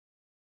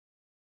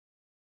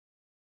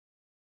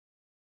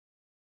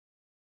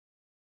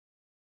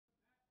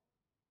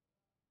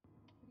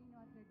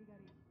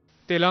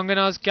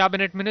Telangana's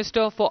Cabinet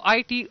Minister for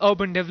IT,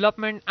 Urban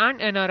Development and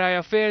NRI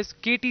Affairs,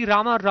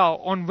 Rama Rao,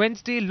 on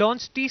Wednesday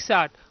launched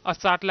T-SAT, a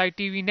satellite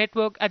TV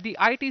network at the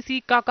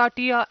ITC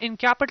Kakatiya in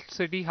capital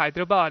city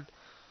Hyderabad.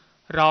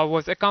 Rao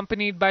was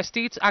accompanied by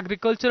State's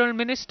Agricultural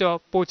Minister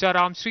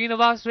Pocharam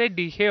Srinivas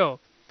Reddy here.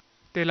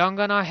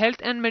 Telangana Health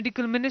and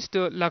Medical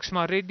Minister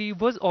Laxma Reddy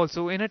was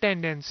also in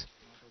attendance.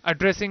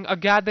 Addressing a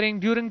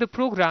gathering during the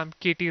program,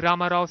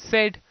 Rama Rao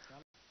said,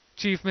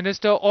 Chief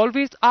Minister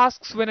always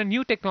asks when a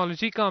new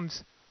technology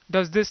comes,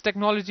 does this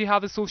technology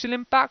have a social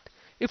impact?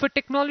 If a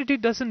technology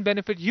doesn't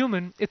benefit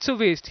human, it's a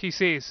waste, he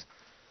says.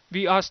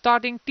 We are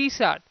starting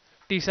T-SAT.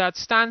 T-SAT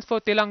stands for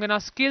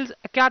Telangana Skills,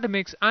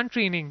 Academics and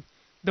Training.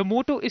 The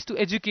motto is to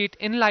educate,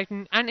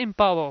 enlighten and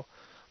empower.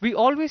 We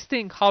always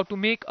think how to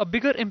make a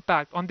bigger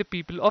impact on the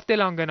people of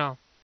Telangana.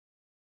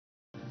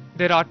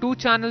 There are 2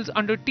 channels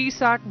under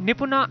T-SAT,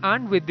 Nipuna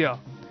and Vidya.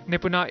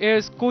 Nipuna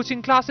airs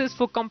coaching classes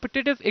for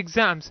competitive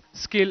exams,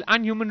 skill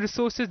and human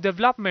resources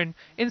development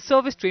in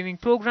service training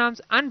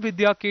programs, and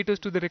Vidya caters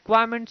to the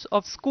requirements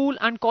of school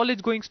and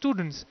college going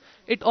students.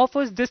 It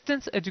offers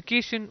distance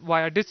education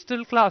via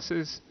digital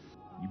classes.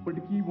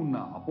 ఇప్పటికీ ఉన్న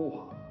అపోహ